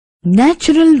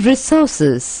Natural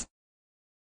resources.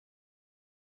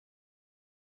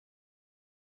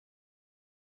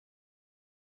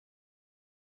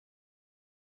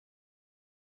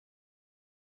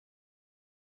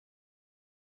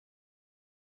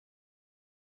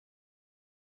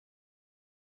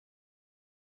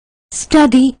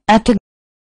 Study at a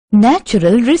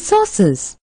natural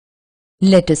resources.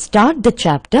 Let us start the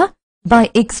chapter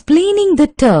by explaining the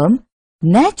term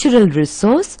natural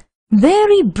resource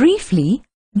very briefly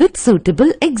with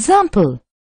suitable example.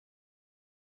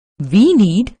 We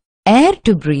need air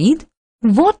to breathe,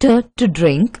 water to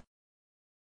drink,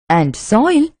 and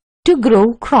soil to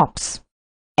grow crops.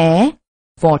 Air,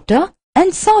 water,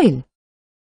 and soil.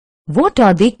 What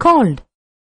are they called?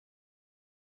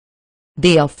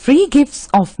 They are free gifts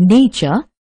of nature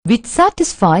which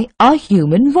satisfy our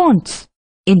human wants.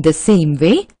 In the same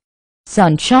way,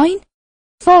 sunshine,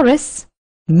 forests,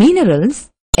 minerals,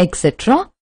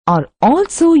 etc. are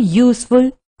also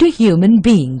useful to human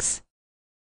beings.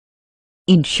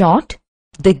 In short,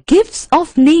 the gifts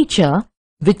of nature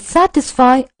which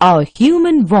satisfy our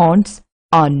human wants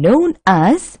are known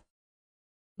as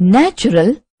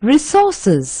natural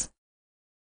resources.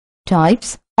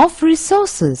 Types of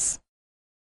resources.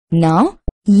 Now,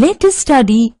 let us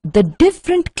study the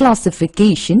different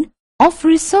classification of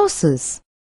resources.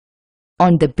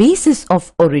 On the basis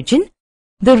of origin,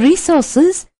 the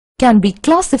resources can be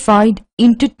classified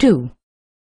into two: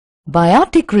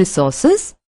 biotic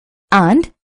resources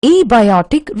and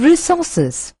abiotic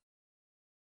resources.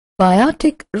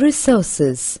 Biotic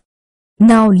resources.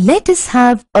 Now let us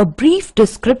have a brief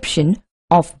description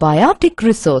of biotic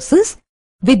resources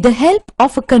with the help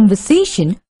of a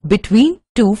conversation between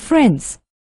two friends,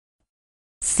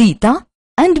 Sita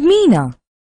and Meena.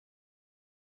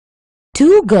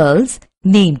 Two girls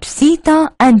named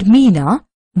Sita and Meena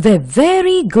were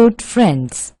very good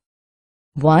friends.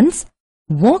 Once,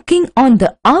 walking on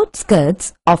the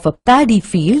outskirts of a paddy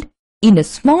field in a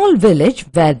small village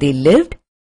where they lived,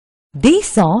 they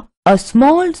saw a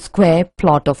small square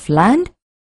plot of land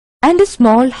and a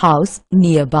small house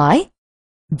nearby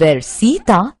where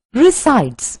Sita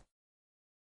resides.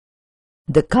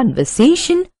 The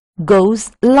conversation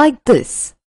goes like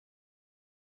this.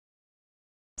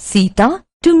 Sita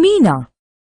to Meena.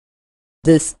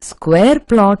 This square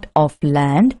plot of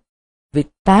land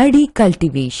with paddy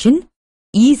cultivation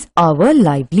is our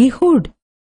livelihood,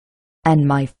 and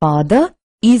my father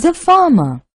is a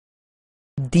farmer.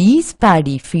 These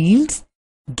paddy fields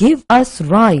give us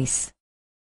rice,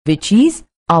 which is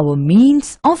our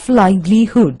means of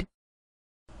livelihood.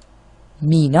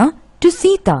 Meena to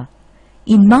Sita.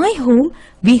 In my home,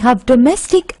 we have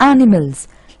domestic animals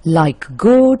like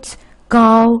goats,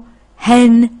 cow,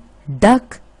 hen,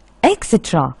 duck,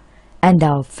 etc. And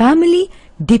our family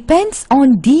depends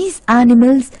on these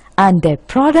animals and their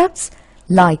products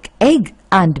like egg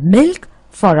and milk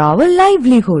for our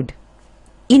livelihood.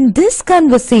 In this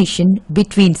conversation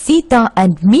between Sita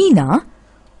and Meena,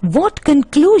 what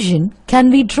conclusion can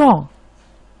we draw?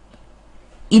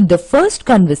 In the first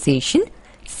conversation,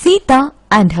 Sita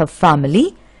and her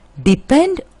family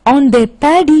depend on their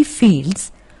paddy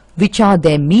fields, which are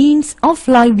their means of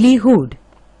livelihood.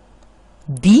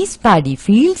 These paddy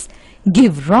fields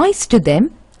give rice to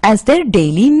them as their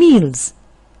daily meals.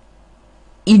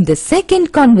 In the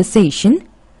second conversation,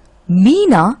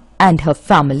 Meena and her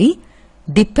family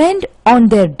depend on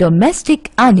their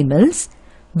domestic animals,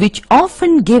 which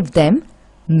often give them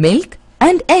milk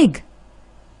and egg,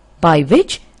 by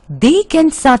which they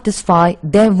can satisfy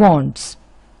their wants.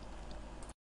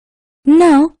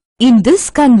 Now, in this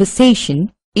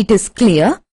conversation, it is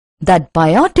clear that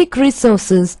biotic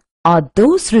resources are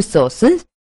those resources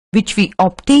which we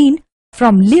obtain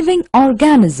from living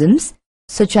organisms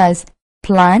such as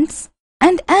plants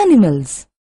and animals.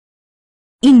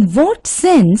 In what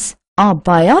sense are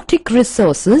biotic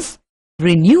resources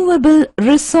renewable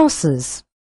resources?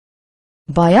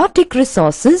 Biotic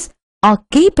resources are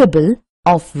capable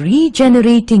of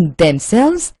regenerating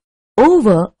themselves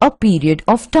over a period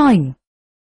of time.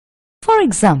 For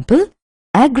example,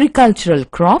 agricultural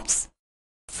crops,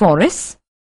 forests,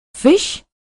 fish,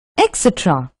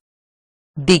 etc.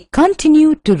 They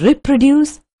continue to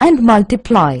reproduce and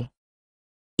multiply.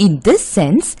 In this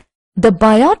sense, the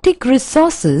biotic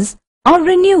resources are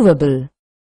renewable.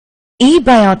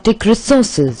 Abiotic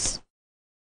resources.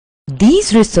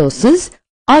 These resources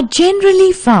are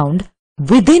generally found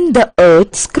within the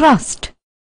Earth's crust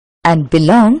and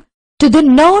belong to the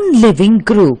non-living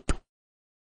group.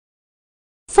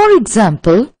 For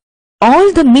example,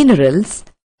 all the minerals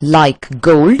like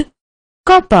gold,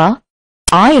 copper,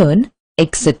 iron,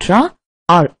 etc.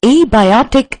 are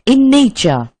abiotic in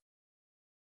nature.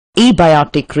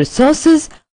 Abiotic resources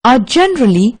are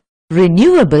generally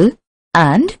renewable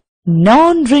and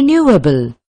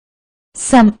non-renewable.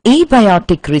 Some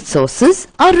abiotic resources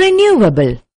are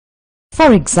renewable.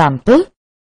 For example,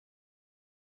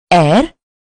 air,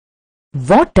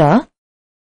 water,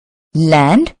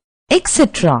 land,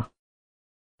 etc.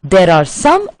 There are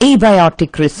some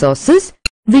abiotic resources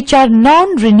which are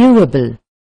non-renewable.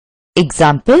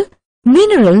 Example,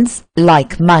 minerals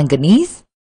like manganese,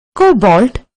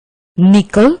 cobalt,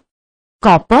 nickel,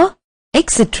 copper,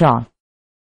 etc.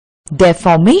 Their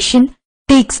formation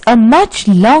takes a much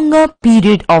longer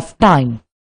period of time,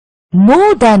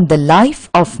 more than the life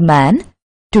of man,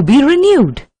 to be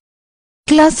renewed.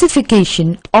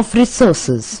 Classification of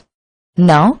resources.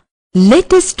 Now,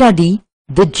 let us study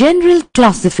the general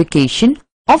classification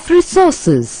of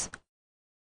resources.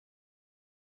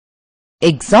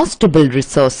 Exhaustible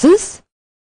resources,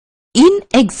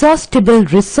 inexhaustible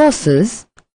resources,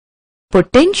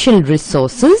 potential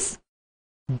resources,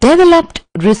 developed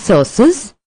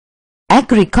resources,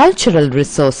 agricultural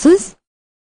resources,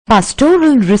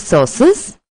 pastoral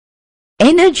resources,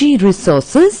 energy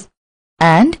resources,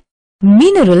 and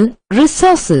mineral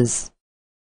resources.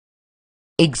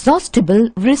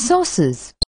 Exhaustible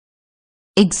resources.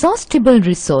 Exhaustible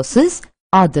resources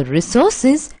are the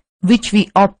resources which we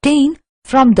obtain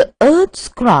from the earth's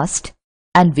crust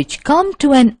and which come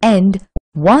to an end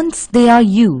once they are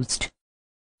used.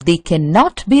 They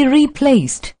cannot be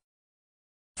replaced.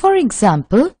 For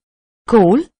example,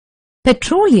 coal,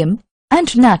 petroleum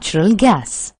and natural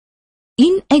gas.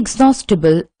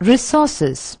 Inexhaustible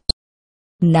resources.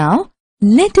 Now,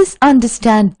 let us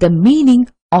understand the meaning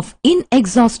of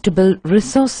inexhaustible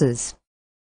resources.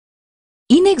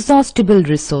 Inexhaustible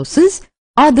resources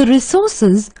are the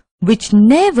resources which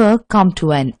never come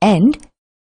to an end,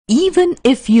 even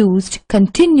if used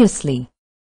continuously.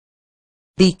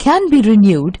 They can be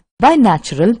renewed by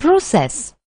natural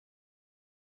process.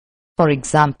 For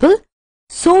example,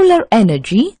 solar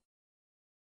energy,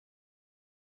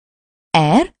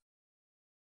 air,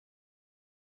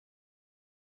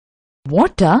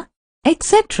 water,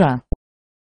 etc.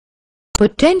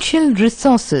 Potential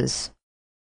resources.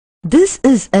 This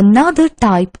is another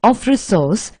type of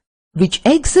resource which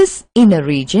exists in a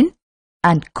region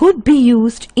and could be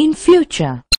used in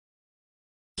future.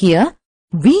 Here,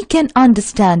 we can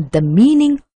understand the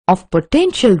meaning of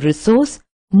potential resource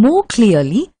more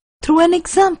clearly through an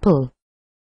example.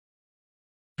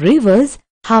 Rivers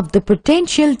have the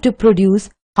potential to produce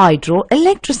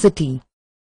hydroelectricity.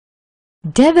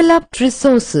 Developed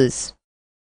resources.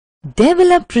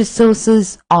 Developed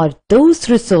resources are those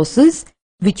resources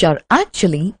which are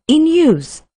actually in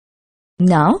use.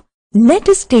 Now, let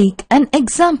us take an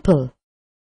example.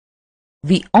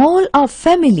 We all are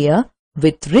familiar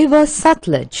with River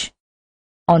Sutlej.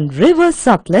 On River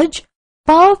Sutlej,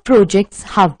 power projects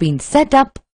have been set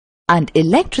up and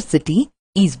electricity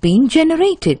is being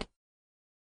generated.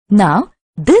 Now,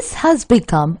 this has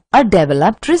become a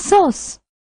developed resource.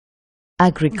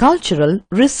 Agricultural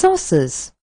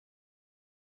resources.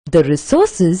 The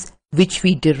resources which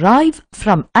we derive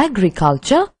from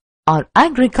agriculture are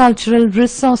agricultural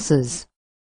resources.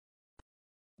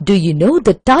 Do you know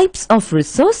the types of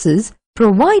resources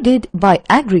provided by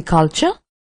agriculture?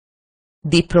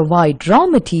 They provide raw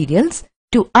materials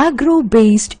to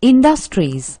agro-based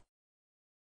industries.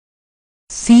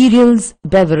 Cereals,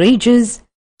 beverages,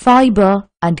 fiber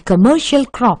and commercial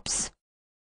crops.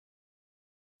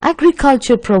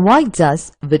 Agriculture provides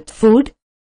us with food,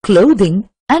 clothing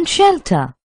and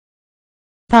shelter.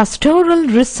 Pastoral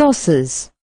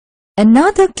resources.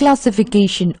 Another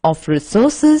classification of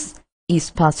resources is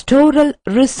pastoral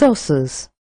resources.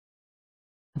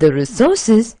 The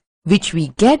resources which we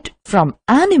get from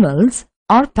animals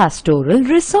are pastoral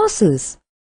resources.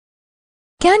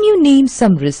 Can you name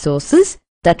some resources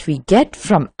that we get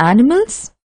from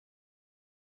animals?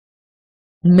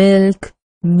 Milk,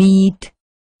 meat,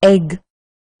 egg,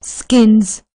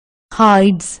 skins,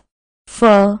 hides,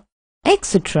 fur,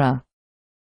 etc.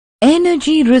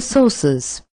 Energy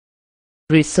resources.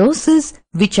 Resources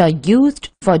which are used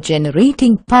for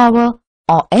generating power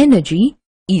or energy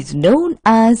is known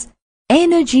as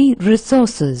energy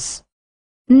resources.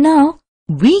 Now,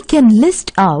 we can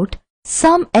list out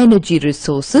some energy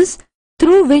resources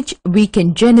through which we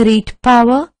can generate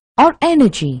power or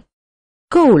energy.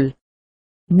 Coal,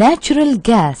 natural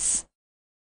gas,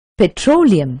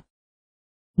 petroleum,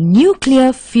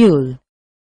 nuclear fuel,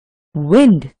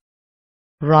 wind,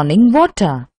 running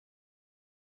water.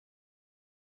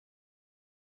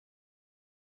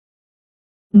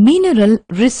 Mineral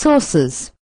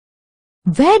resources.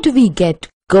 Where do we get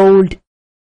gold,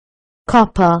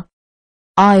 copper,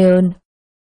 iron,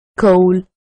 coal,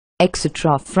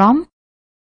 etc. from?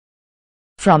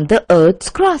 From the Earth's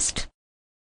crust.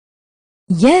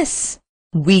 Yes,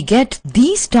 we get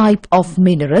these type of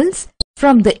minerals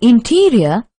from the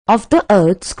interior of the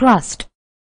Earth's crust.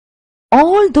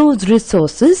 All those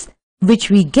resources which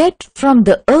we get from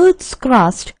the Earth's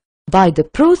crust by the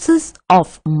process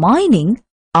of mining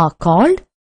are called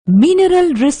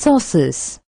mineral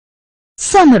resources.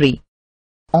 Summary: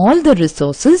 all the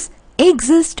resources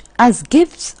exist as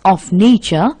gifts of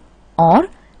nature or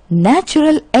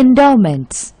natural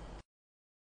endowments.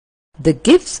 The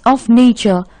gifts of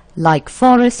nature like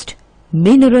forest,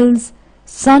 minerals,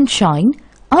 sunshine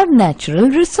are natural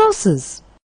resources.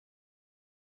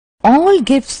 All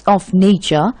gifts of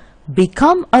nature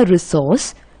become a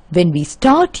resource when we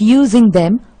start using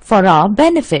them for our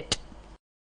benefit.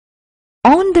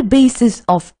 On the basis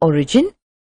of origin,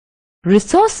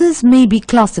 resources may be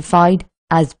classified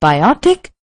as biotic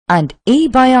and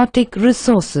abiotic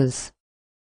resources.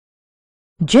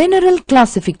 General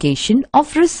classification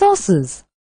of resources: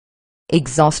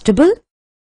 exhaustible,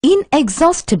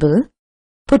 inexhaustible,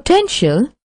 potential,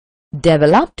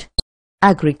 developed,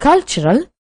 agricultural,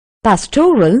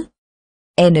 pastoral,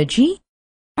 energy,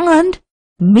 and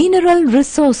mineral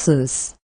resources.